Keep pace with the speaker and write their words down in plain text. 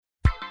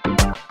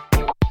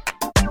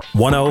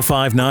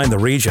1059 The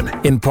Region,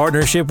 in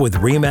partnership with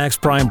RE/MAX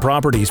Prime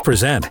Properties,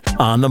 present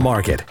On the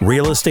Market,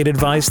 real estate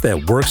advice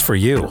that works for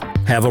you.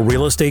 Have a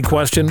real estate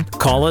question?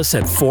 Call us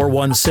at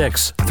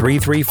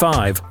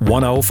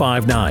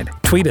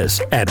 416-335-1059. Tweet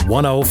us at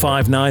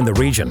 1059 The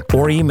Region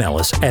or email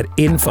us at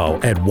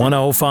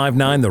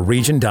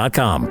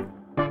info@1059theregion.com.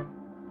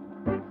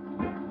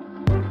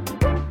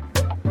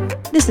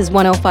 This is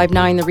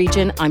 1059 The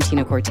Region. I'm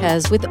Tina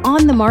Cortez with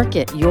On the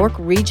Market, York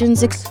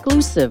Region's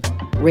exclusive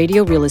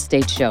radio real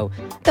estate show.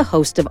 The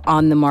host of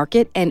On the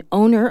Market and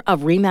owner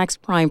of RE/MAX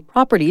Prime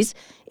Properties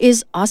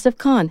is Asif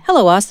Khan.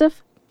 Hello,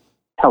 Asif.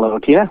 Hello,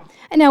 Tina.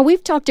 And now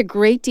we've talked a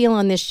great deal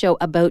on this show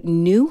about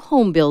new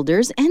home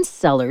builders and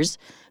sellers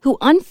who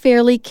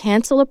unfairly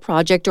cancel a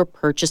project or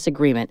purchase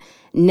agreement.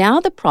 Now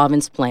the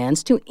province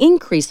plans to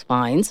increase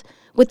fines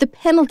with the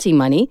penalty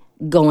money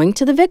going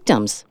to the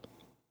victims.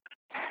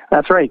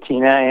 That's right,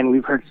 Tina, and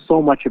we've heard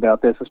so much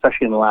about this,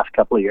 especially in the last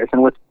couple of years.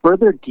 And with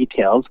further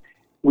details,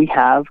 we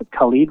have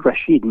Khalid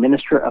Rashid,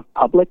 Minister of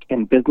Public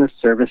and Business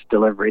Service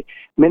Delivery.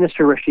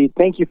 Minister Rashid,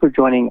 thank you for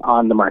joining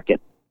On the Market.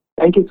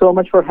 Thank you so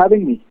much for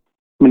having me.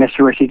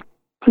 Minister Rashid,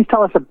 please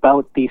tell us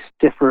about the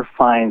stiffer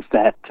fines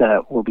that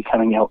will be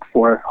coming out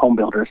for home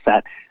builders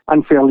that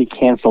unfairly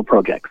cancel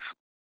projects.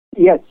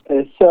 Yes,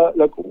 so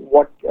look,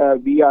 what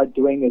we are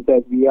doing is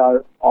that we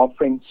are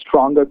offering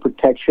stronger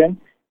protection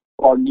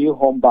for new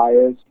home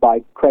buyers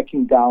by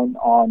cracking down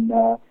on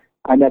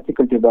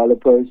unethical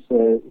developers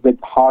with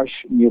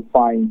harsh new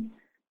fines.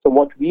 So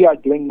what we are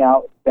doing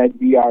now is that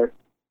we are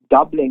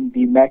doubling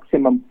the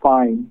maximum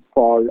fine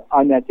for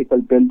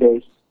unethical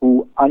builders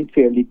who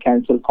unfairly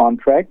cancel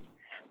contracts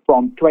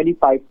from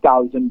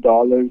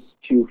 $25,000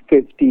 to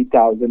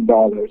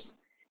 $50,000.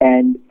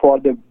 And for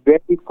the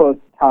very first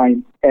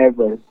time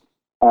ever,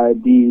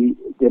 the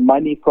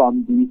money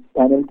from these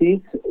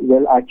penalties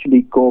will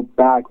actually go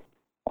back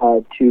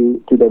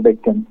to the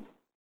victim.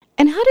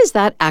 And how does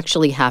that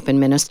actually happen,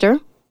 Minister?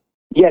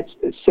 Yes.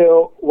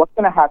 So what's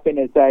going to happen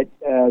is that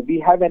we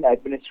have an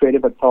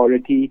administrative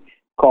authority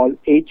called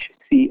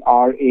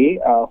HCRA,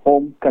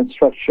 Home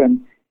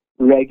Construction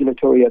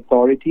Regulatory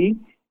Authority,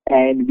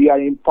 and we are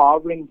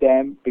empowering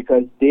them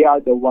because they are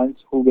the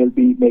ones who will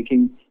be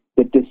making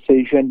the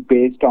decision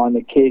based on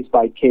a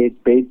case-by-case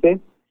basis.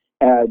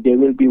 They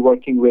will be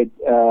working with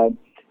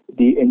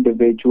the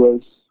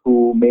individuals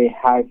who may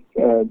have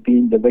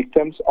been the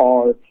victims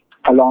or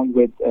along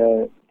with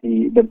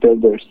the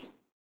builders.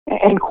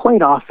 And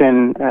quite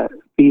often,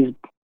 these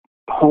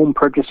home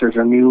purchasers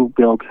or new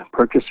build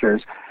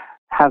purchasers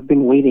have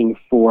been waiting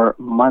for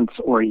months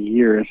or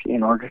years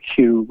in order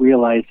to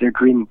realize their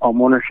dream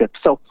home ownership.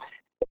 So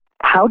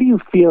how do you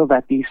feel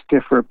that these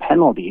stiffer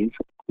penalties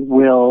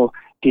will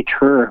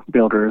deter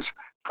builders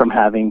from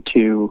having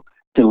to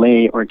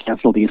delay or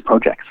cancel these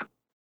projects?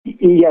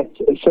 Yes.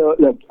 So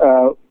look,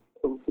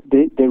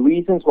 the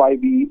reasons why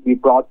we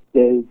brought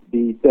these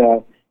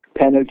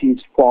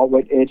penalties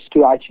forward is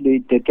to actually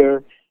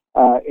deter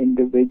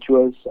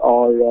individuals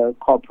or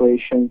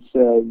corporations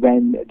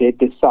when they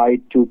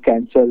decide to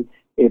cancel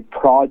a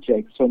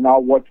project. So now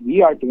what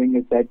we are doing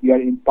is that we are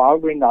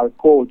empowering our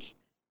courts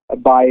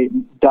by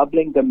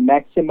doubling the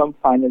maximum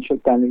financial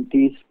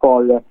penalties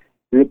for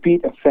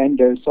repeat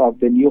offenders of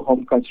the New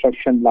Home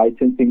Construction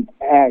Licensing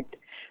Act,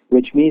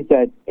 which means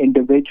that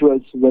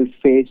individuals will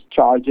face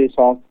charges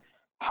of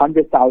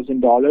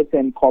 $100,000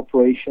 and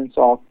corporations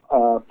of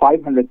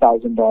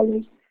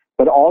 $500,000.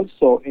 But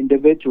also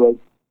individuals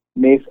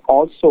may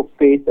also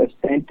face a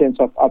sentence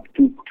of up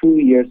to 2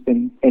 years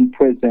in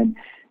prison.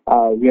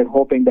 We are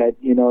hoping that,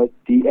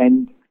 the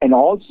end, and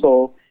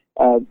also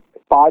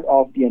part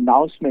of the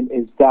announcement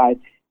is that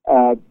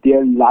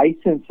their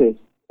licenses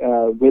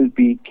will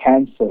be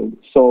canceled.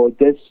 So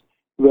this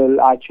will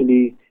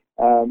actually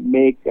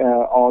make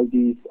all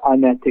these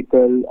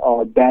unethical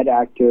or bad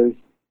actors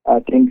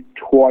think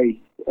twice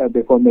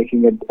before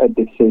making a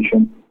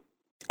decision.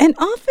 And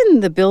often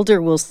the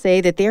builder will say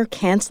that they're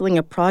canceling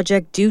a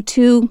project due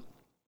to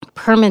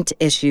permit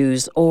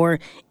issues or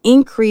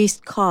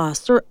increased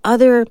costs or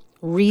other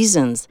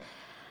reasons.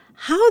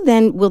 How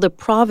then will the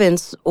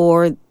province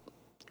or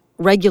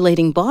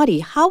regulating body,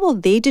 how will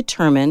they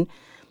determine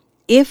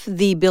if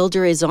the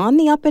builder is on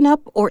the up and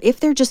up or if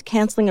they're just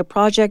canceling a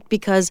project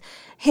because,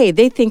 hey,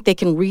 they think they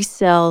can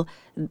resell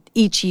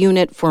each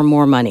unit for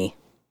more money?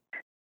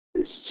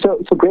 So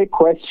it's a great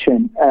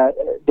question.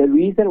 The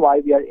reason why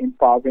we are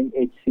empowering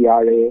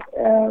HCRA,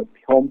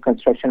 Home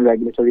Construction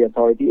Regulatory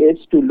Authority,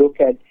 is to look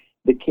at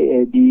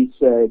these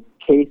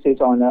cases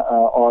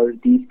or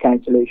these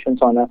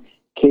cancellations on a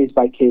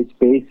case-by-case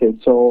basis.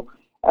 So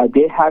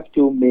they have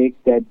to make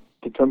that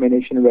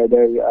determination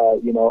whether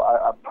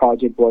a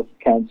project was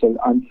canceled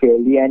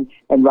unfairly. And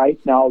right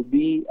now,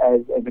 we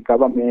as a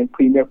government and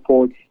Premier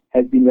Ford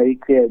has been very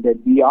clear that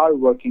we are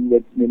working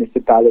with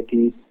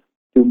municipalities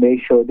to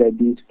make sure that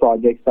these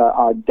projects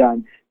are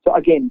done. So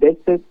again, this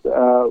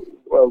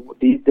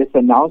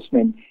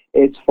announcement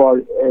is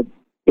for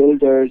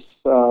builders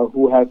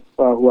who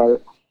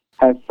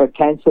have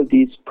canceled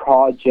these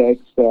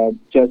projects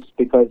just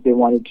because they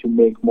wanted to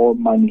make more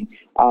money.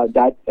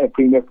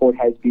 Premier Ford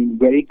has been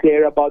very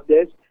clear about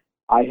this.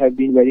 I have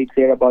been very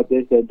clear about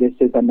this, that this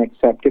is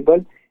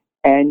unacceptable.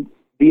 And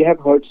we have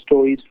heard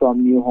stories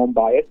from new home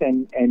buyers,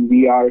 and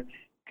we are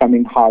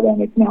coming hard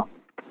on it now.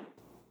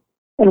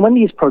 And when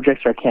these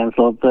projects are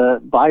canceled, the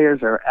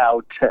buyers are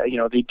out.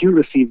 They do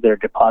receive their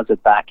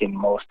deposit back in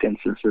most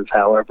instances.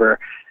 However,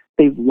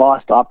 they've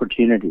lost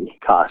opportunity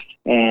cost.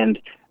 And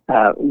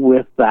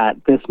with that,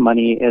 this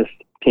money is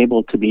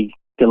able to be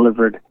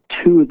delivered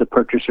to the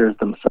purchasers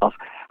themselves.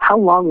 How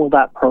long will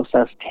that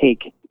process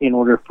take in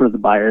order for the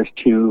buyers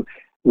to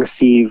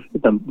receive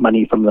the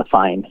money from the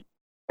fine?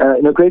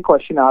 Great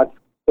question, Art.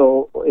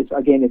 So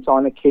it's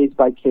on a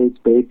case-by-case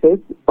basis.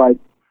 But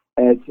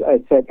as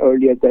I said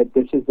earlier, that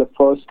this is the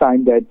first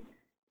time that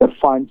the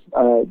funds,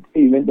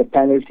 even the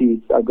penalties,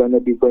 are going to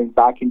be going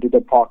back into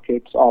the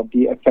pockets of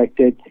the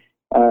affected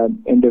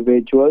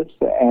individuals.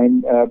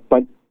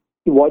 But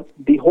what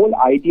the whole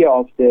idea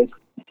of this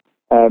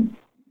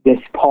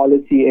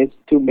policy is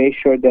to make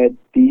sure that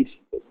these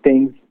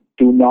things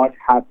do not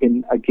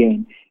happen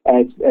again.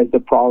 As the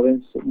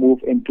province move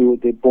into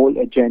the bold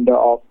agenda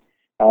of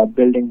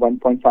building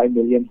 1.5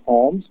 million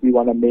homes, we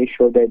want to make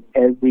sure that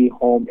every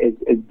home is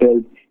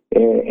built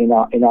in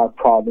our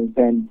province,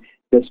 and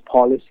this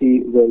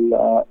policy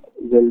will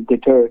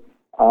deter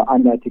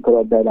unethical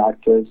or bad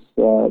actors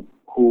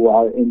who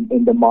are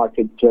in the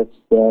market just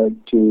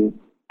to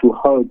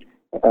hurt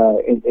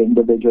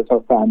individuals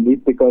or families,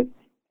 because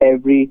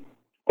every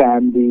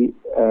family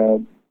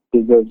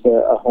deserves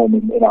a home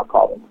in our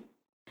province.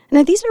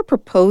 Now, these are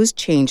proposed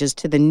changes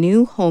to the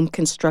new Home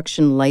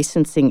Construction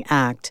Licensing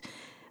Act.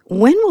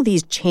 When will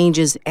these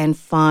changes and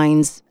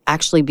fines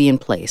actually be in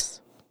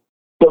place?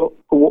 So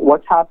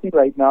what's happening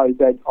right now is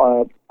that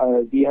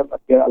we are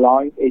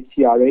allowing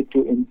HCRA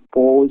to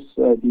impose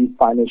these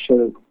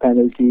financial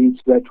penalties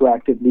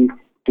retroactively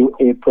to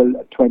April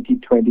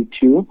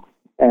 2022.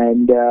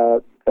 And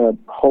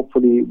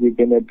hopefully we're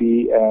going to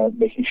be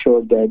making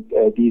sure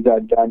that these are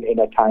done in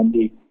a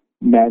timely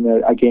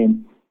manner,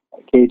 again,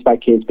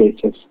 case-by-case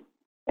basis.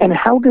 And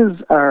how does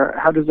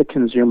the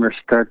consumer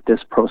start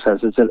this process?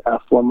 Is it a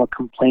formal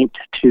complaint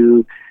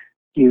to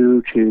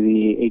you, to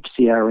the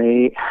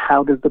HCRA?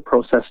 How does the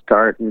process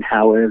start, and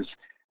how is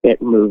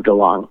it moved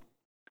along?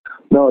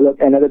 No, look,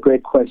 another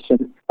great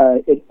question.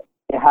 It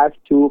has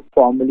to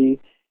formally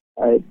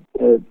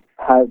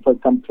have a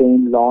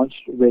complaint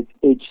launched with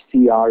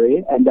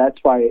HCRA, and that's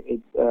why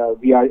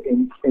we are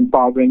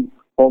empowering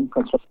Home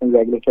Construction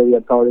Regulatory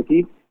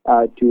Authority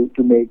to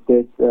make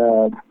this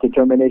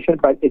determination.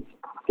 But it's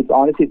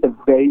honestly, it's a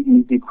very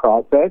easy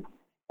process,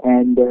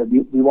 and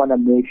we want to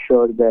make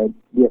sure that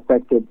the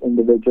affected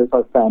individuals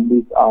or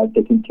families are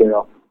taken care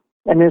of.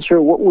 And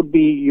Minister, what would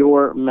be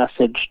your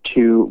message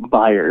to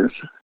buyers?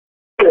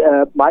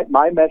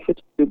 My message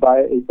to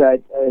buyers is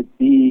that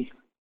the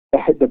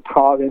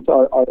province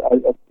or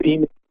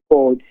Premier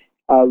Ford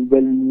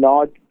will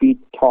not be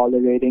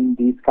tolerating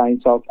these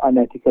kinds of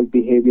unethical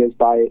behaviors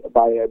by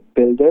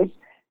builders.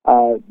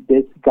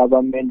 This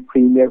government,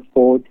 Premier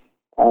Ford,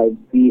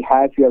 we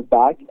have your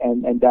back,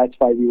 and that's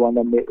why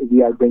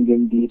we are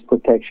bringing these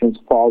protections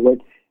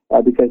forward,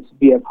 because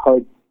we have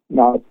heard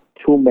now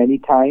too many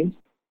times,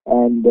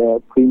 and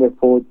Premier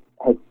Ford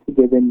has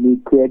given me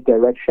clear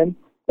direction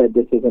that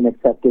this is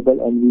unacceptable,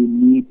 and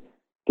we need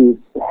to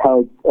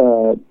help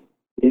the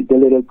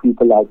little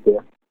people out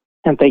there.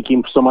 And thank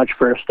you so much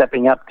for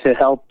stepping up to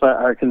help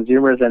our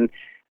consumers and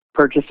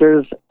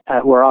purchasers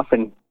who are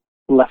often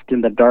left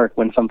in the dark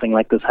when something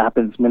like this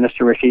happens.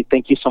 Minister Rishi,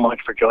 thank you so much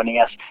for joining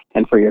us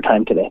and for your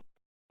time today.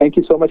 Thank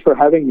you so much for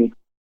having me.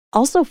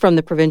 Also from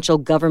the provincial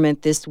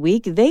government this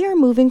week, they are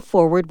moving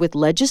forward with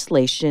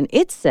legislation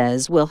it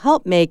says will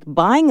help make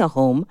buying a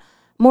home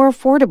more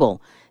affordable.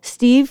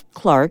 Steve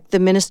Clark, the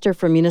Minister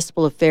for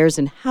Municipal Affairs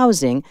and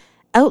Housing,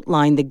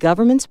 outlined the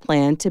government's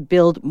plan to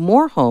build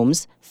more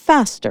homes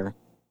faster.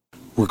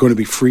 We're going to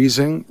be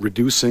freezing,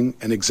 reducing,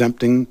 and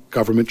exempting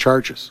government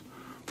charges.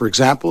 For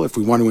example, if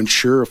we want to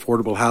ensure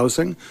affordable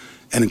housing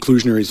and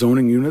inclusionary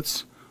zoning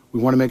units,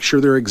 we want to make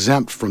sure they're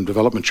exempt from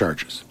development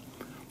charges,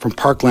 from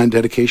parkland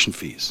dedication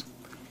fees,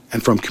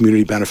 and from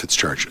community benefits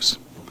charges.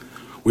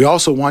 We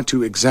also want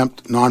to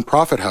exempt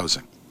nonprofit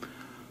housing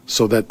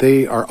so that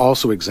they are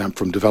also exempt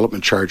from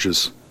development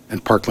charges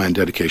and parkland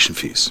dedication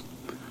fees.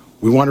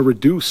 We want to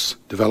reduce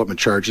development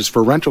charges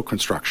for rental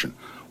construction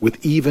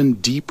with even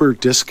deeper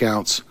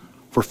discounts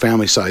for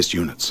family-sized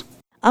units.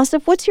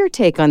 Asif, what's your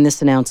take on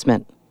this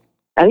announcement?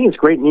 I think it's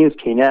great news,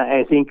 Kenya.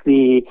 I think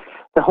the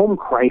home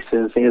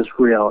crisis is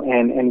real,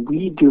 and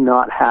we do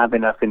not have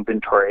enough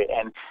inventory.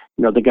 And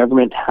the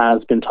government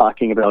has been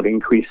talking about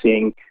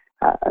increasing,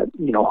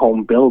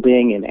 home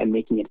building and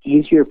making it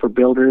easier for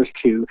builders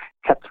to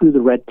cut through the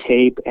red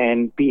tape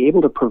and be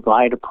able to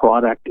provide a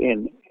product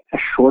in a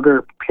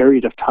shorter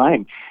period of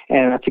time.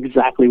 And that's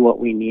exactly what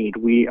we need.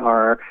 We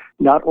are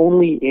not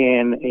only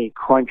in a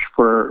crunch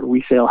for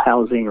resale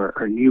housing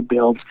or new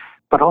builds,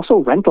 but also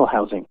rental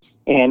housing.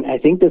 And I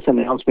think this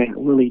announcement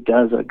really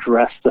does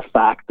address the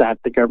fact that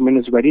the government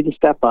is ready to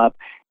step up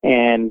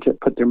and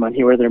put their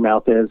money where their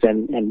mouth is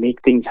and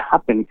make things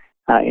happen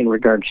in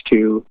regards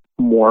to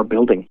more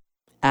building.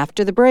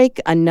 After the break,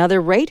 another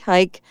rate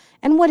hike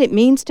and what it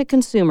means to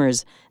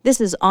consumers.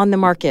 This is On the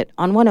Market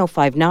on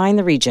 105.9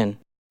 The Region.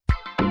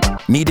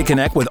 Need to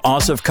connect with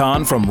Asif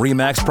Khan from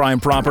RE/MAX Prime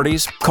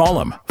Properties?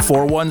 Call him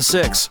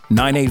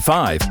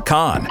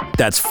 416-985-KHAN.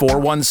 That's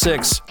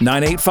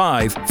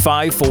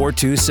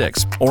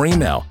 416-985-5426. Or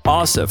email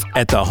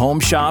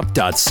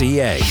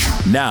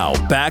asif@thehomeshop.ca.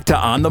 Now, back to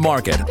On the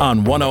Market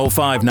on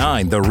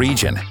 105.9 The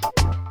Region.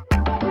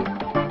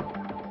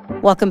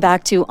 Welcome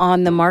back to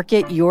On the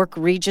Market, York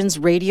Region's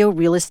radio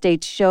real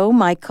estate show.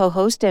 My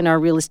co-host and our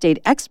real estate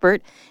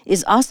expert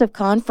is Asif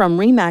Khan from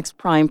RE/MAX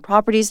Prime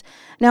Properties.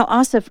 Now,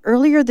 Asif,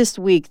 earlier this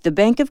week, the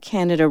Bank of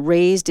Canada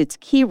raised its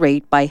key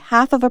rate by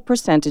 0.5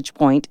 percentage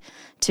point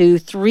to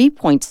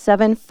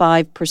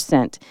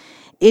 3.75%.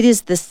 It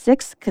is the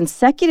 6th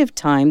consecutive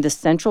time the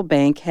central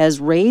bank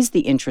has raised the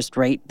interest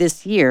rate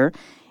this year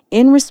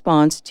in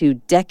response to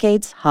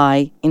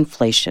decades-high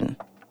inflation.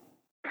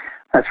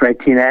 That's right,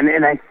 Tina.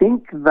 And I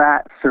think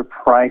that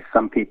surprised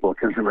some people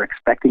because they were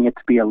expecting it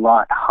to be a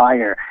lot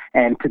higher.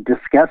 And to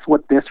discuss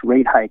what this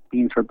rate hike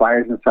means for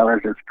buyers and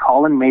sellers is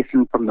Colin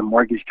Mason from the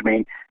Mortgage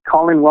Domain.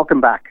 Colin,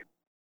 welcome back.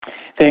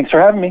 Thanks for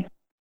having me.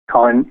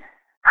 Colin,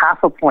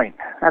 0.5 point.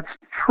 That's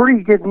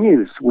pretty good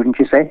news, wouldn't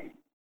you say?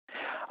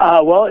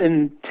 Well,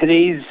 in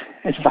today's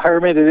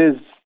environment, it is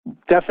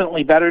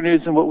definitely better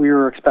news than what we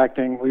were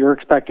expecting. We were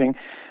expecting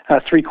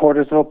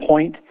 0.75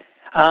 point.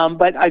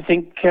 But I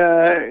think,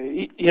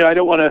 I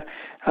don't want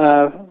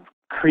to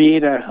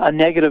create a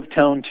negative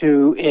tone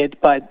to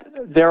it, but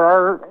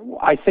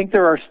I think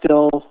there are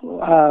still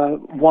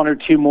 1 or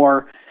 2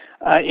 more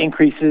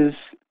increases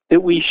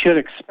that we should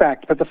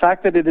expect. But the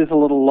fact that it is a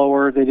little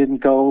lower, they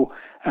didn't go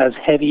as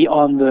heavy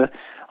on the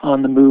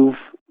move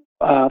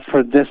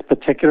for this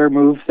particular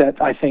move, that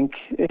I think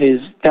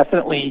is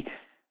definitely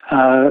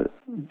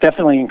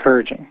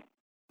encouraging.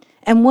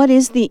 And what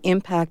is the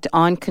impact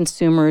on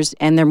consumers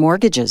and their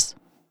mortgages?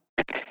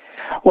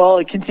 Well,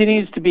 it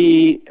continues to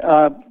be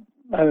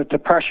to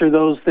pressure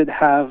those that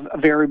have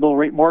variable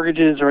rate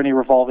mortgages or any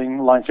revolving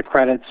lines of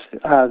credits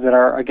that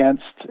are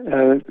against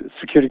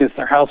secured against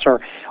their house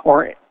or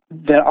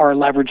that are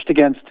leveraged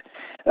against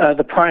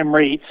the prime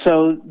rate.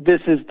 So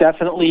this is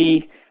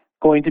definitely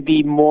going to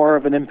be more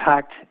of an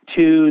impact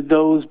to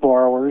those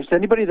borrowers.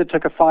 Anybody that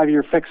took a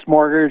 5-year fixed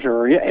mortgage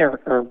or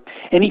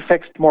any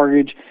fixed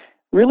mortgage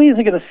really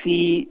isn't going to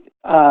see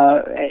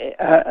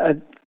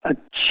a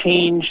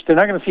change. They're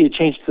not going to see a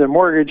change to their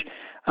mortgage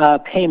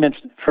payments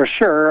for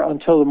sure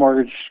until the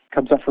mortgage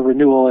comes up for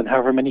renewal in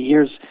however many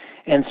years.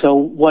 And so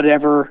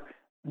whatever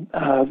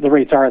the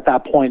rates are at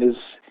that point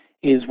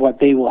is what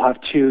they will have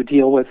to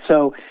deal with.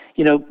 So,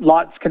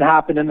 lots can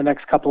happen in the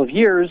next couple of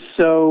years.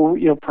 So,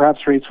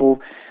 perhaps rates will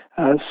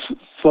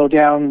slow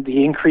down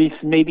the increase,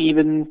 maybe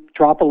even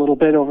drop a little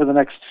bit over the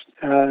next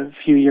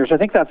few years. I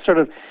think that's sort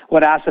of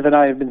what Asif and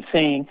I have been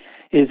saying,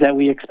 is that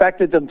we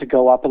expected them to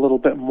go up a little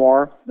bit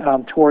more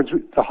towards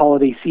the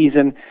holiday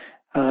season.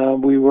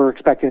 We were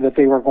expecting that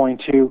they were going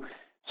to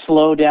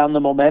slow down the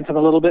momentum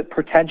a little bit,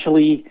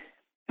 potentially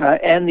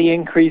end the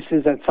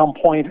increases at some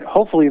point,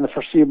 hopefully in the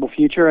foreseeable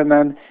future. And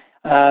then,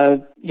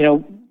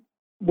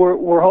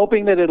 we're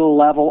hoping that it'll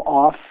level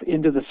off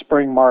into the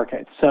spring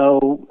market.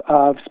 So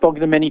I've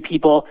spoken to many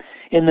people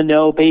in the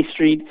know, Bay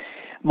Street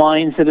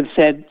minds, that have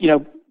said,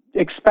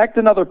 expect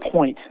another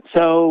point.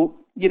 So,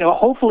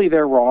 hopefully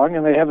they're wrong,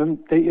 and they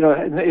haven't.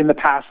 In the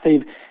past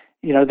they've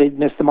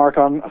missed the mark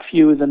on a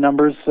few of the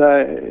numbers.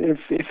 This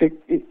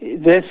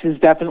is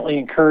definitely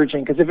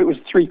encouraging, because if it was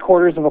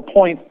 0.75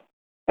 point,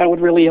 that would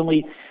really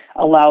only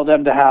allow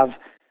them to have,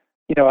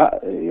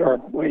 or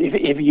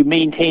if you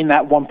maintain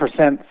that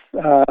 1%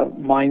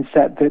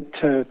 mindset,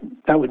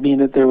 that would mean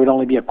that there would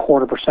only be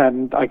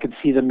 0.25%. I could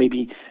see them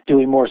maybe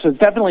doing more. So it's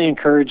definitely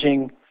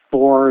encouraging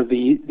for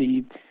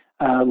the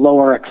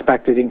lower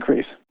expected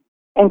increase.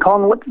 And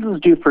Colin, what does this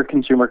do for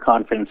consumer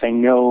confidence? I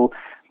know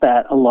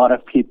that a lot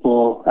of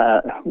people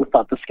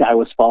thought the sky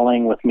was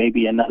falling with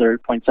maybe another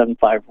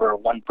 0.75 or a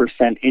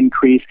 1%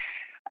 increase.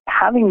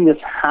 Having this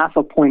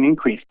 0.5 point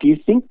increase, do you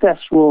think this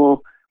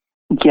will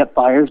get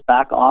buyers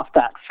back off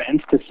that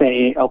fence to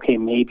say, okay,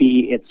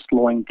 maybe it's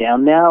slowing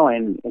down now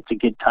and it's a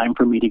good time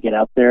for me to get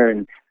out there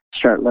and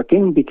start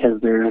looking,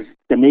 because there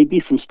may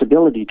be some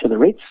stability to the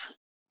rates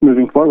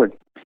moving forward?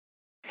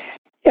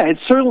 Yeah, it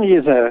certainly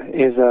is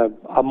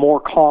a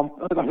more calm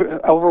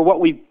over what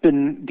we've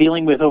been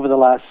dealing with over the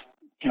last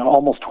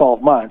almost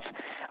 12 months.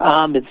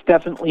 It's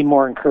definitely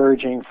more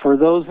encouraging for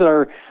those that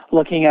are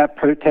looking at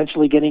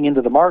potentially getting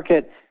into the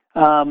market,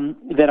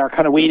 that are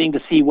kind of waiting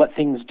to see what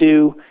things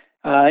do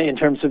in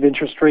terms of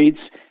interest rates.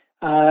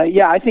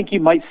 I think you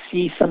might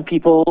see some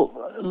people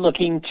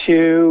looking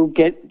to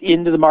get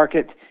into the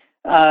market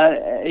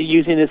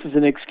using this as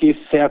an excuse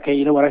to say, okay,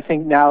 you know what, I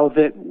think now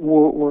that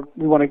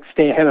we want to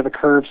stay ahead of the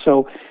curve,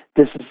 so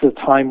this is the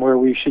time where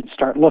we should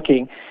start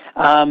looking.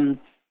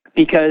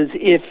 Because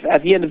if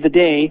at the end of the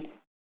day,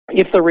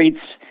 if the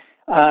rates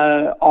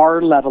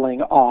are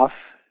leveling off,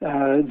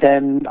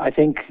 then I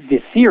think the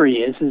theory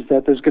is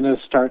that there's going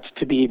to start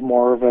to be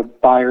more of a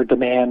buyer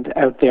demand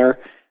out there,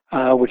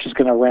 which is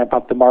going to ramp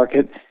up the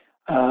market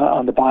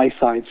on the buy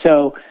side.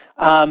 So,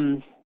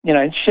 and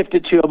shift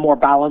it to a more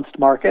balanced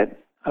market.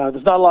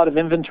 There's not a lot of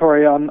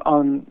inventory on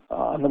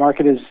the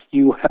market, as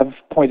you have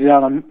pointed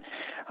out on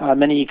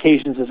many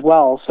occasions as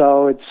well.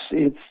 So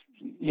it's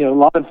a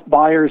lot of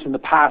buyers in the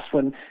past,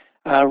 when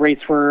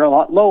rates were a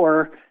lot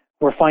lower,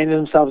 were finding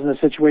themselves in a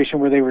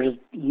situation where they were just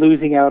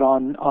losing out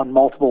on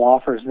multiple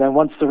offers. And then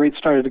once the rates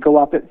started to go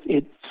up,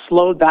 it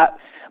slowed that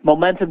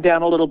momentum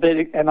down a little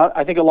bit. And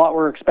I think a lot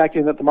were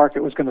expecting that the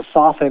market was going to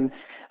soften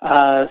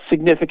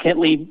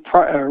significantly.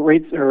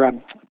 Prices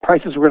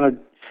were going to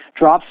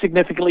drop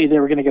significantly. They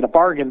were going to get a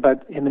bargain.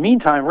 But in the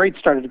meantime, rates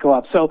started to go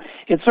up. So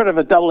it's sort of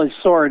a double-edged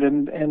sword.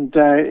 And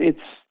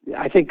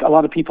I think a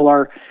lot of people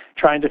are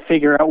trying to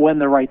figure out when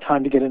the right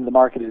time to get into the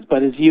market is.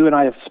 But as you and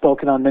I have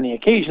spoken on many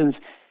occasions,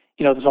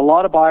 there's a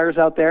lot of buyers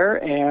out there,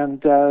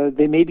 and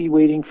they may be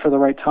waiting for the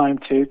right time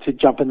to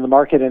jump into the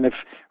market. And if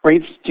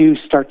rates do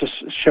start to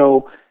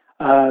show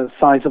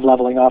signs of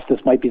leveling off, this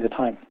might be the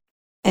time.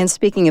 And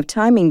speaking of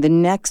timing, the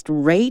next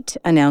rate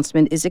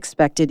announcement is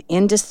expected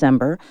in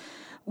December.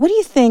 What do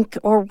you think,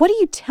 or what are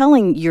you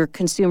telling your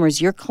consumers,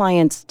 your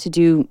clients, to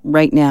do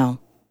right now?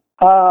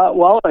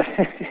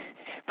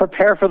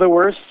 Prepare for the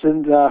worst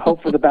and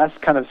hope for the best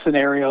kind of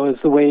scenario is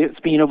the way it's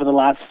been over the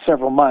last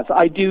several months.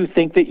 I do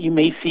think that you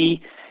may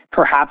see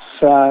perhaps,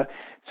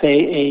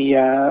 say,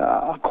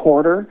 a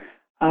quarter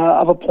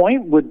of a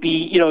point would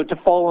be, to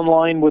fall in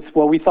line with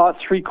what we thought,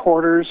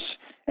 3/4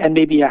 and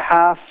maybe a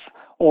half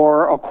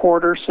or a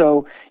quarter.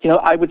 So,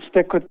 I would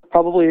stick with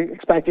probably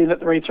expecting that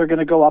the rates are going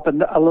to go up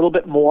a little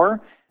bit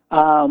more.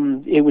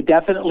 It would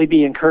definitely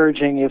be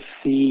encouraging if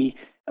the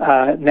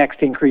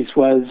next increase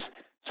was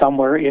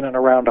somewhere in and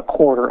around a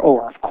quarter,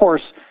 or, of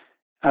course,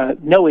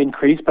 no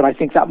increase, but I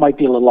think that might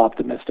be a little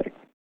optimistic.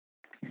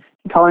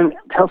 Colin,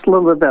 tell us a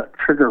little bit about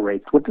trigger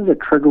rates. What does a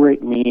trigger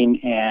rate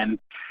mean, and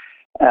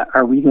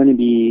are we going to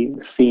be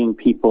seeing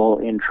people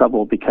in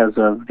trouble because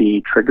of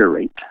the trigger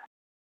rate?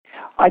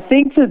 I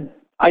think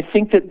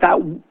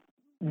that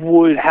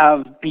would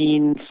have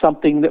been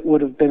something that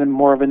would have been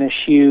more of an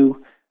issue.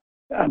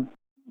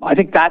 I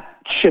think that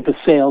ship has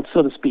sailed,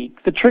 so to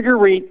speak. The trigger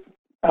rate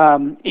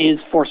is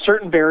for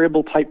certain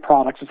variable type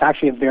products. It's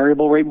actually a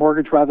variable rate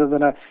mortgage rather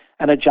than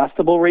an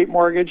adjustable rate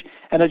mortgage.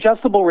 An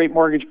adjustable rate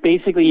mortgage,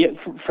 basically,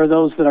 for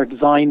those that are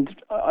designed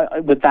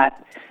with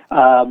that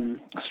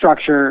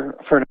structure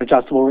for an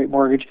adjustable rate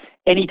mortgage,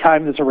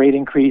 anytime there's a rate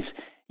increase,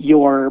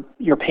 your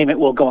payment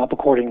will go up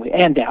accordingly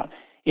and down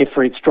if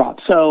rates drop.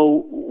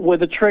 So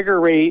with a trigger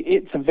rate,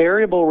 it's a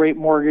variable rate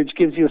mortgage,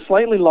 gives you a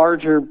slightly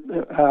larger,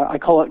 I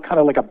call it kind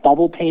of like a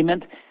bubble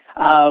payment,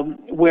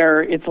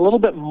 where it's a little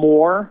bit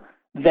more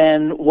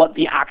than what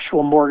the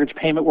actual mortgage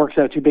payment works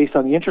out to based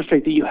on the interest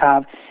rate that you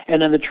have.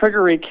 And then the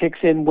trigger rate kicks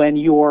in when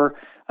you're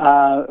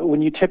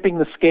tipping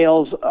the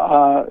scales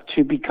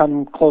to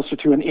become closer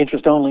to an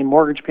interest-only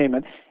mortgage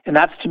payment. And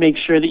that's to make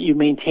sure that you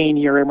maintain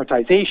your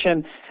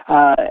amortization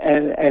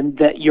and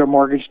that your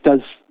mortgage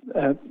does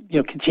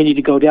continue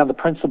to go down the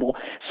principal.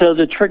 So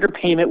the trigger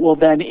payment will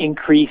then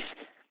increase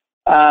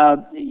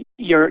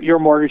your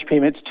mortgage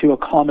payments to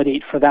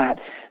accommodate for that.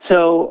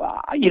 So,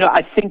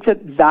 I think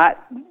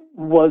that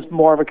was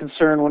more of a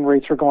concern when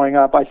rates were going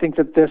up. I think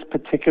that this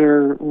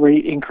particular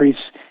rate increase,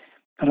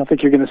 I don't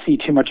think you're going to see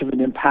too much of an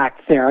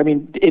impact there. I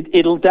mean,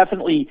 it'll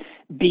definitely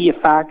be a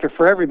factor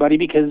for everybody,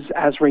 because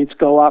as rates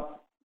go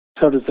up,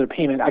 so does their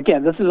payment.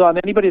 Again, this is on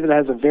anybody that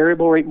has a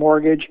variable rate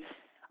mortgage,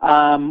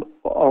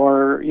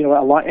 or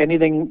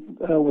anything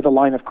with a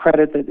line of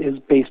credit that is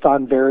based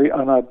on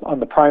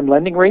the prime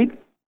lending rate.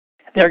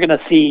 They're going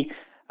to see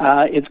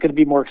it's going to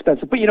be more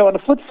expensive. But, on the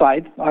flip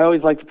side, I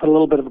always like to put a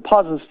little bit of a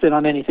positive spin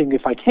on anything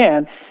if I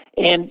can.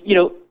 And,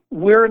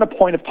 we're in a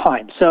point of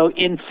time. So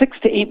in 6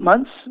 to 8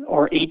 months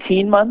or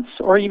 18 months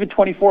or even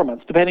 24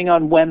 months, depending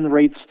on when the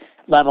rates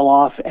level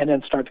off and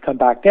then start to come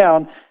back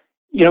down,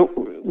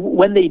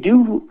 when they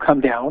do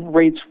come down,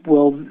 rates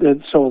will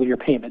so will your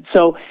payment.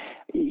 So,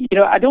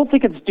 I don't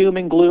think it's doom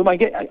and gloom.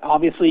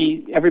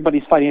 Obviously,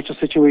 everybody's financial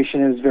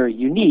situation is very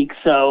unique,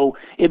 so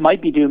it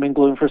might be doom and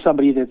gloom for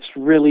somebody that's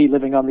really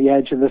living on the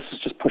edge, and this has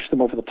just pushed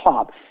them over the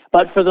top.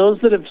 But for those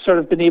that have sort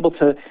of been able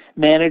to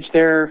manage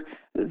their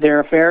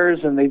affairs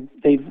and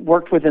they've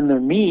worked within their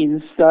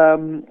means,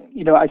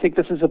 I think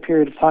this is a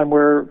period of time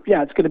where,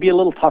 it's going to be a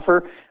little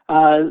tougher,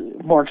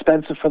 more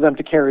expensive for them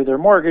to carry their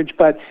mortgage,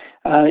 but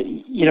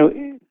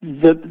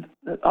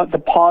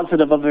the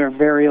positive of their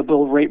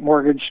variable rate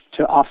mortgage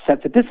to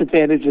offset the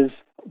disadvantages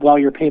while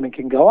your payment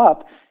can go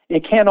up,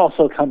 it can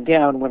also come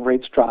down when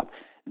rates drop.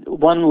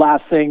 One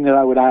last thing that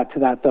I would add to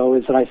that, though,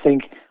 is that I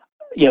think,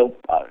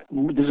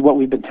 this is what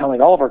we've been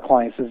telling all of our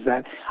clients, is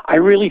that I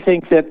really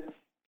think that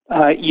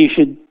you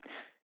should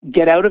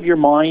get out of your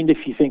mind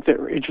if you think that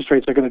interest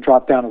rates are going to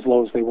drop down as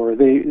low as they were.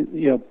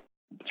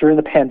 During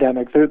the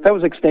pandemic, that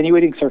was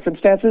extenuating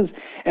circumstances,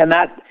 and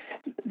that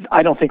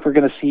I don't think we're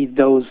going to see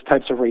those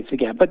types of rates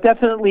again. But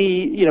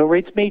definitely,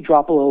 rates may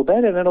drop a little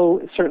bit, and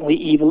it'll certainly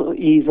ease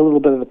a little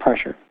bit of the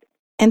pressure.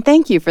 And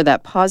thank you for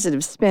that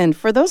positive spin.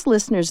 For those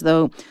listeners,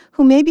 though,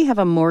 who maybe have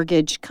a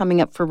mortgage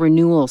coming up for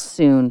renewal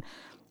soon,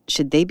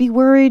 should they be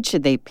worried?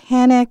 Should they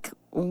panic?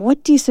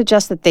 What do you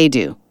suggest that they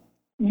do?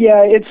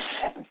 Yeah,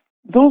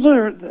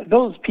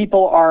 those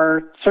people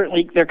are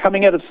certainly, they're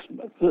coming out of,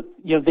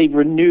 they've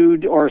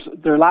renewed, or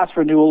their last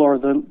renewal, or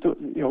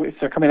if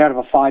they're coming out of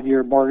a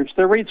 5-year mortgage,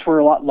 their rates were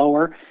a lot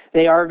lower.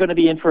 They are going to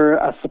be in for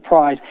a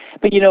surprise.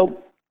 But,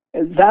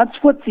 that's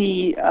what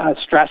the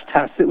stress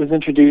test that was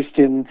introduced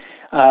in,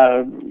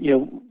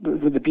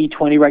 with the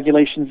B20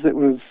 regulations that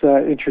was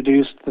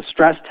introduced. The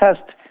stress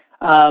test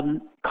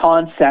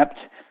concept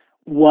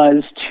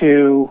was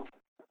to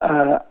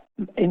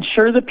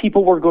ensure that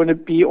people were going to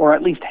be, or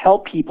at least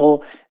help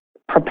people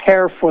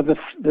prepare for the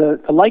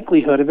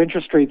likelihood of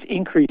interest rates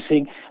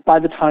increasing by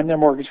the time their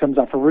mortgage comes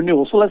up for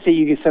renewal. So let's say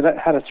you said it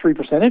had a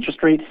 3%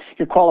 interest rate,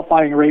 your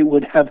qualifying rate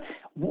would have,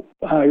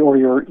 or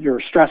your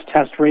stress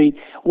test rate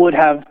would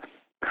have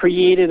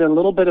created a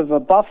little bit of a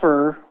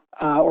buffer,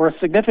 or a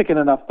significant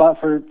enough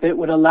buffer that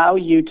would allow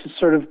you to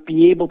sort of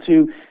be able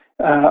to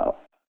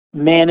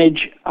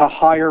manage a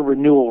higher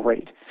renewal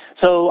rate.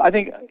 So I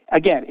think,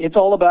 again, it's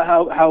all about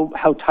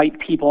how tight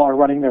people are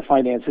running their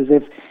finances.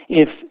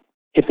 If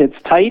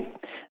it's tight,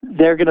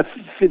 they're going to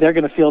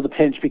feel the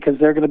pinch, because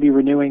they're going to be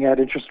renewing at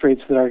interest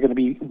rates that are going to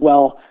be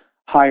well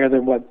higher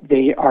than what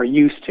they are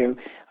used to.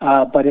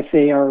 But if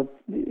the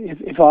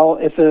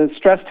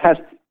stress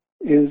test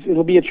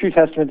it'll be a true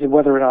testament to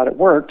whether or not it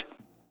worked,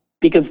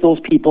 because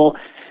those people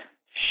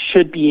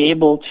should be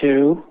able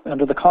to,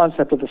 under the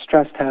concept of the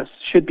stress test,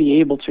 should be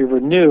able to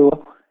renew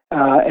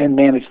and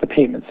manage the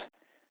payments.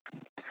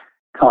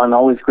 Colin,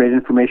 always great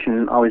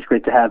information, always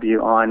great to have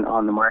you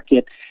on the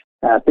market.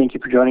 Thank you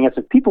for joining us.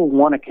 If people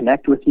want to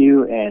connect with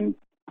you and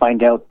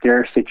find out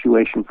their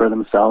situation for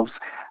themselves,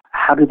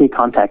 how do they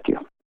contact you?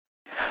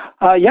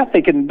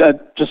 They can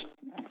just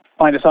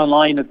find us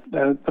online at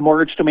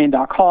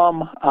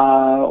themortgagedomain.com,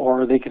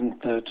 or they can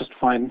just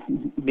find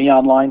me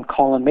online,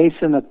 Colin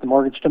Mason at The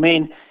Mortgage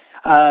Domain.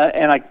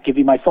 And I can give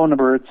you my phone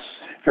number. It's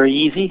very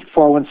easy,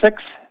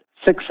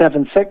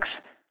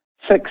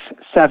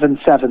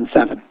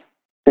 416-676-6777.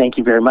 Thank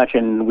you very much,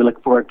 and we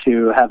look forward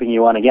to having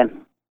you on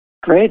again.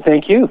 Great,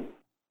 thank you.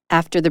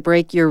 After the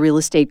break, your real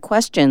estate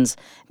questions.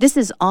 This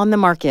is On the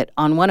Market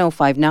on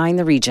 105.9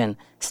 The Region.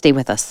 Stay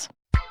with us.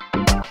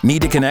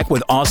 Need to connect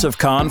with Asif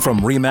Khan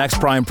from RE/MAX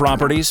Prime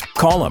Properties?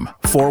 Call him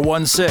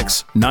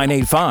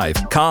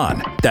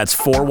 416-985-KHAN. That's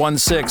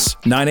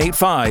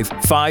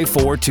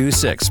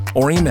 416-985-5426.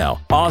 Or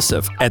email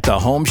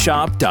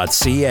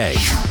asif@thehomeshop.ca.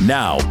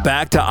 Now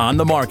back to On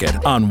the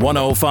Market on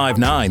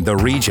 105.9 The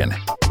Region.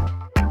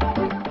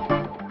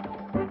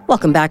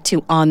 Welcome back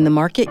to On the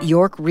Market,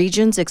 York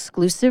Region's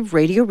exclusive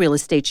radio real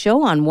estate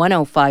show on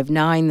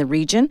 105.9 The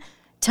Region.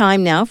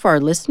 Time now for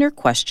our listener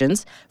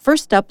questions.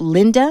 First up,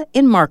 Linda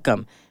in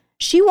Markham.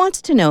 She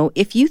wants to know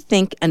if you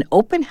think an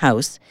open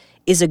house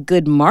is a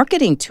good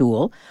marketing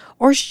tool,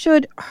 or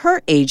should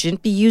her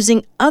agent be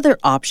using other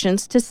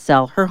options to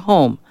sell her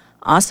home?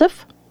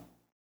 Asif?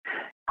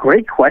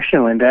 Great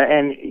question, Linda.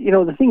 And,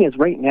 the thing is,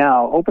 right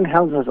now, open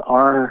houses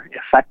are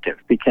effective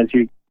because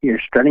you're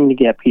starting to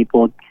get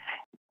people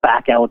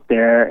back out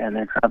there and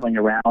they're traveling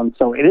around.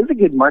 So it is a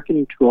good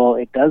marketing tool.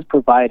 It does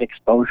provide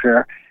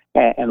exposure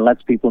and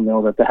lets people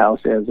know that the house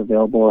is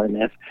available. And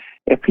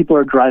if people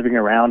are driving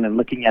around and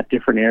looking at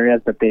different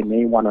areas that they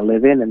may want to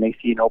live in and they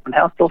see an open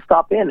house, they'll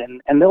stop in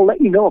and they'll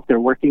let you know if they're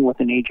working with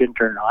an agent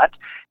or not,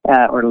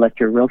 or let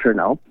your realtor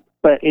know.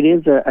 But it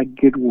is a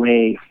good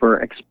way for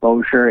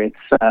exposure. It's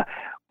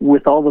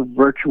with all the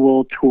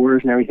virtual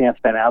tours and everything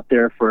that's been out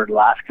there for the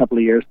last couple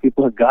of years,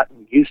 people have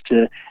gotten used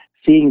to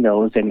seeing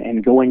those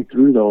and going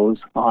through those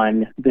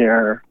on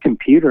their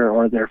computer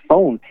or their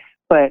phone.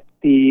 But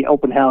the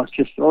open house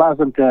just allows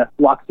them to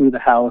walk through the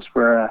house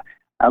for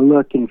a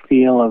look and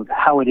feel of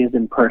how it is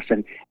in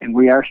person. And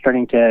we are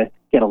starting to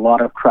get a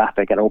lot of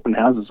traffic at open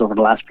houses over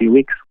the last few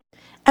weeks.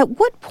 At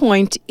what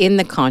point in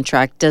the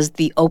contract does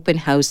the open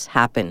house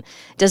happen?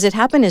 Does it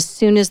happen as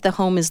soon as the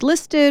home is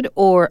listed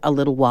or a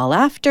little while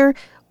after?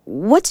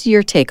 What's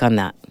your take on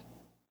that?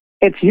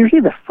 It's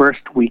usually the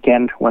first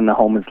weekend when the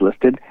home is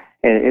listed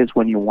is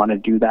when you want to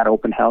do that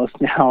open house.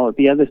 Now,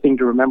 the other thing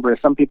to remember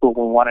is some people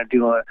will want to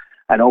do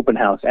an open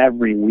house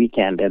every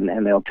weekend, and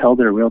they'll tell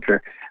their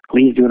realtor,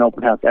 please do an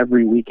open house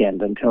every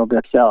weekend until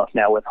this sells.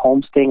 Now, with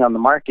homes staying on the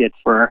market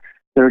for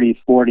 30,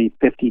 40,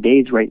 50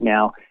 days right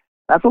now,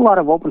 that's a lot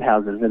of open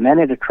houses, and then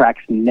it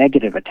attracts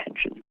negative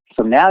attention.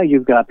 So now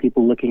you've got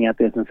people looking at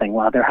this and saying,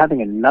 wow, they're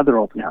having another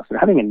open house. They're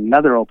having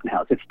another open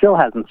house. It still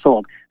hasn't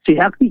sold. So you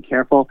have to be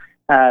careful.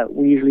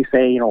 We usually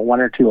say,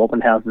 1 or 2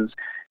 open houses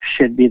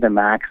should be the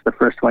max. The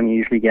first one, you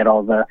usually get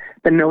all the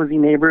nosy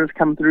neighbors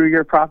come through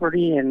your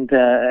property,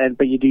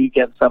 but you do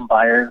get some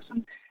buyers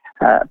and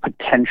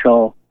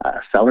potential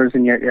sellers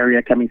in your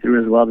area coming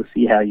through as well to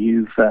see how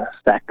you've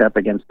stacked up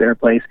against their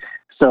place.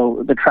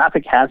 So the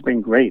traffic has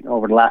been great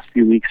over the last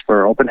few weeks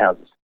for open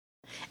houses.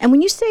 And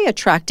when you say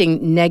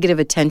attracting negative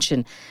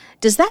attention,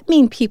 does that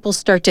mean people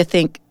start to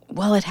think,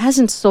 well, it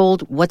hasn't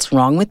sold, what's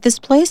wrong with this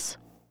place?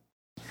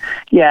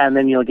 Yeah, and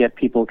then you'll get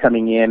people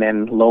coming in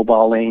and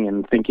lowballing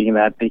and thinking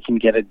that they can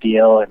get a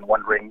deal and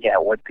wondering,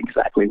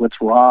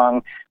 what's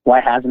wrong? Why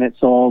hasn't it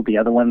sold? The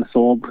other one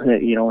sold,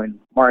 in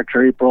March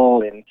or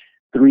April in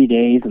 3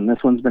 days, and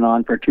this one's been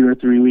on for 2 or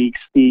 3 weeks.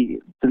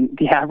 The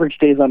average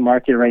days on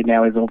market right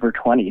now is over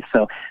 20,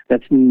 so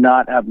that's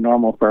not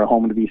abnormal for a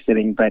home to be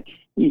sitting, but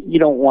you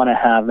don't want to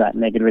have that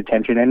negative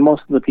attention, and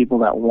most of the people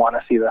that want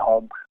to see the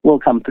home will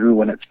come through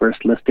when it's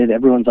first listed.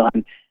 Everyone's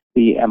on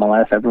the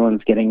MLS,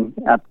 everyone's getting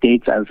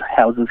updates as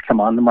houses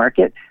come on the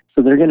market,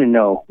 so they're going to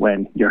know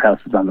when your house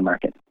is on the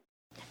market.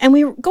 And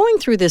we're going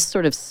through this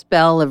sort of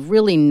spell of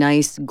really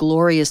nice,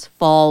 glorious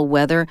fall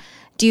weather.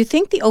 Do you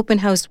think the open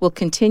house will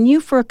continue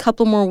for a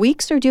couple more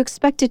weeks, or do you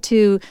expect it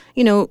to,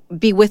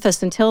 be with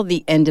us until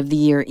the end of the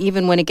year,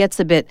 even when it gets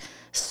a bit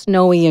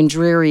snowy and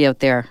dreary out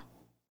there?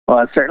 Well,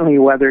 it's certainly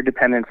weather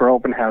dependent for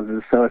open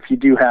houses. So if you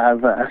do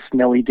have a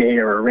snowy day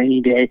or a rainy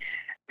day,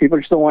 people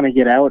just don't want to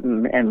get out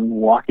and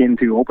walk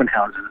into open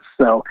houses.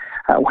 So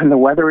when the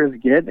weather is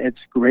good, it's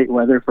great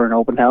weather for an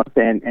open house,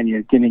 and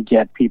you're going to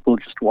get people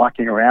just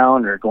walking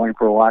around or going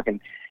for a walk. And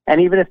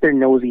even if they're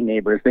nosy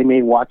neighbors, they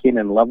may walk in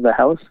and love the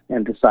house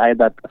and decide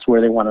that that's where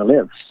they want to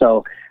live.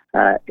 So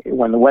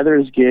when the weather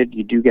is good,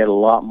 you do get a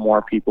lot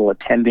more people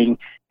attending,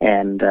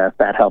 and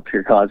that helps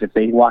your cause. If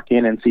they walk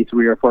in and see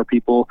 3 or 4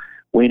 people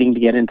waiting to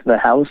get into the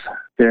house,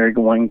 they're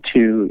going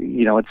to,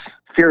 it's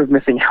fear of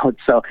missing out.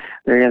 So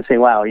they're going to say,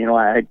 wow,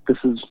 this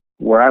is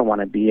where I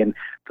want to be, and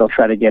they'll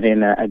try to get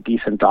in a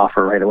decent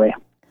offer right away.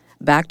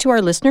 Back to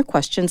our listener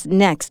questions.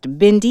 Next,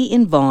 Bindi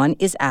in Vaughan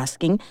is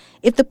asking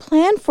if the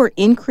plan for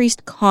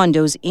increased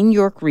condos in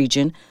York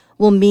Region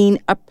will mean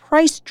a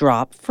price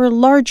drop for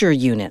larger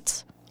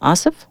units.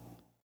 Asif?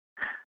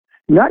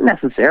 Not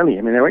necessarily.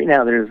 I mean, right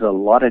now there's a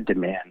lot of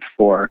demand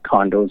for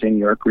condos in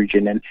York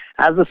Region, and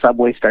as the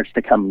subway starts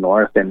to come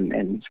north and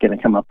it's going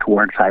to come up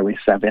towards Highway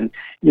 7,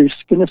 you're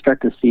just going to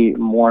start to see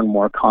more and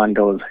more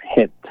condos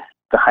hit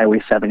the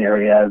Highway 7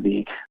 area,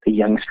 the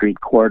Yonge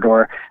Street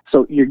corridor.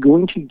 So you're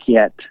going to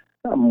get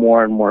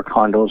more and more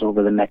condos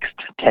over the next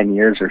 10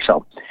 years or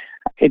so.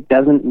 It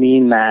doesn't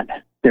mean that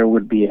there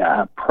would be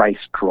a price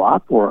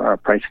drop or a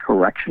price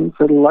correction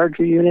for the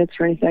larger units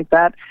or anything like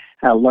that.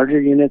 Larger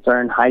units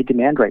are in high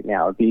demand right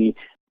now.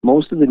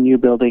 Most of the new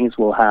buildings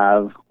will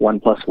have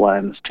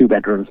 1+1s, 2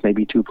 bedrooms,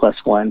 maybe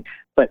 2+1,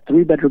 but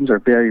 3 bedrooms are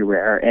very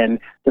rare. And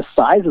the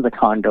size of the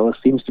condos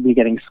seems to be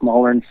getting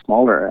smaller and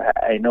smaller.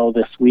 I know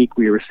this week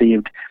we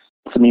received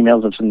some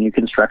emails of some new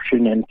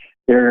construction, and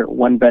their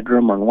 1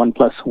 bedroom or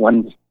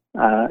 1+1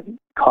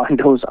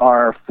 condos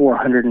are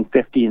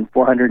 450 and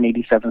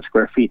 487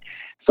 square feet.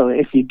 So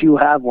if you do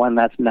have one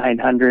that's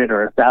 900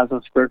 or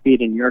 1,000 square feet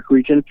in York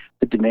Region,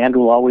 the demand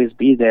will always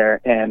be there,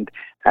 and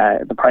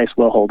the price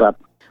will hold up.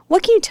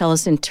 What can you tell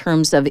us in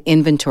terms of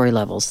inventory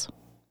levels?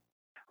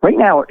 Right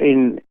now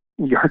in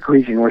York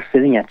Region, we're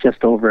sitting at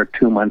just over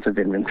 2 months of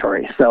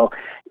inventory. So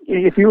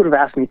if you would have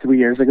asked me 3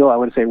 years ago, I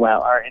would say,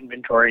 wow, our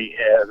inventory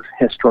is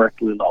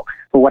historically low.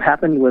 But what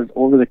happened was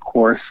over the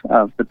course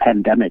of the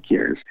pandemic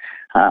years,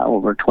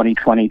 over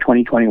 2020,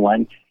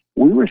 2021,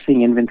 we were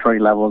seeing inventory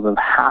levels of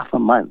half a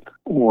month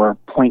or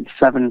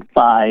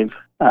 0.75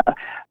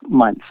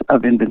 months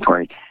of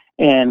inventory.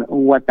 And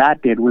what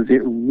that did was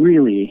it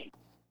really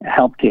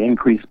helped to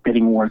increase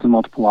bidding wars and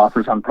multiple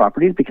offers on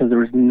properties because there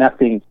was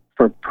nothing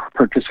for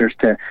purchasers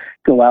to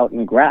go out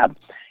and grab.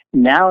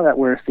 Now that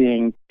we're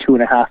seeing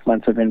 2.5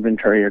 months of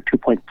inventory or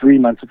 2.3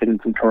 months of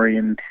inventory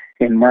in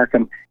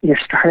Markham, you're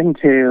starting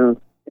to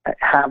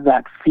have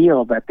that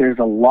feel that there's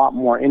a lot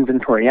more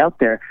inventory out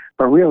there.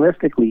 But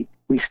realistically,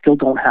 we still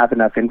don't have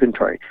enough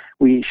inventory.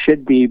 We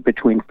should be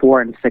between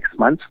 4 and 6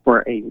 months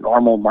for a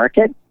normal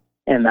market,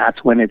 and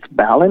that's when it's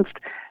balanced.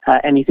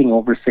 Anything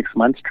over 6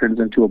 months turns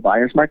into a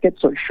buyer's market.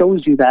 So it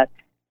shows you that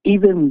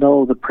even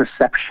though the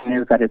perception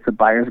is that it's a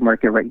buyer's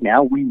market right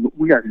now, we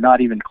are not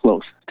even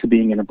close to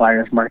being in a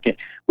buyer's market.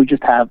 We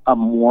just have a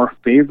more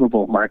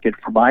favorable market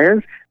for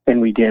buyers than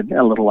we did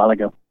a little while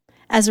ago.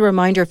 As a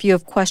reminder, if you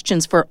have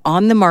questions for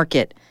On the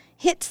Market,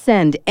 hit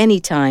send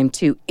anytime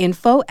to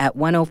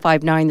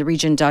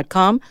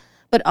info@1059theregion.com.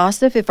 But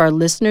Asif, if our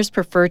listeners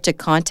prefer to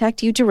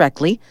contact you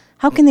directly,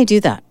 how can they do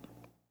that?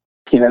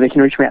 They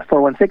can reach me at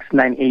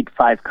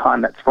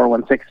 416-985-CON. That's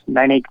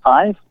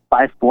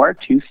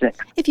 416-985-5426.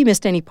 If you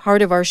missed any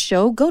part of our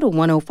show, go to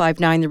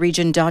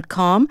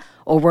 1059theregion.com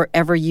or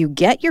wherever you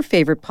get your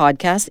favorite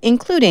podcasts,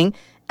 including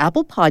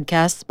Apple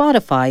Podcasts,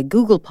 Spotify,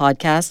 Google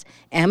Podcasts,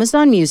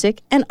 Amazon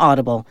Music, and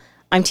Audible.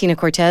 I'm Tina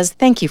Cortez.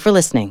 Thank you for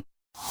listening.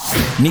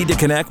 Need to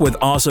connect with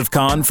Asif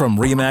Khan from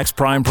RE/MAX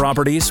Prime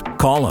Properties?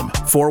 Call him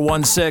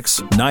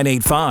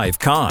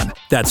 416-985-KHAN.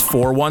 That's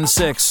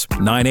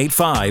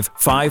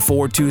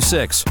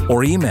 416-985-5426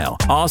 or email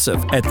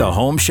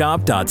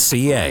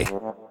asif@thehomeshop.ca.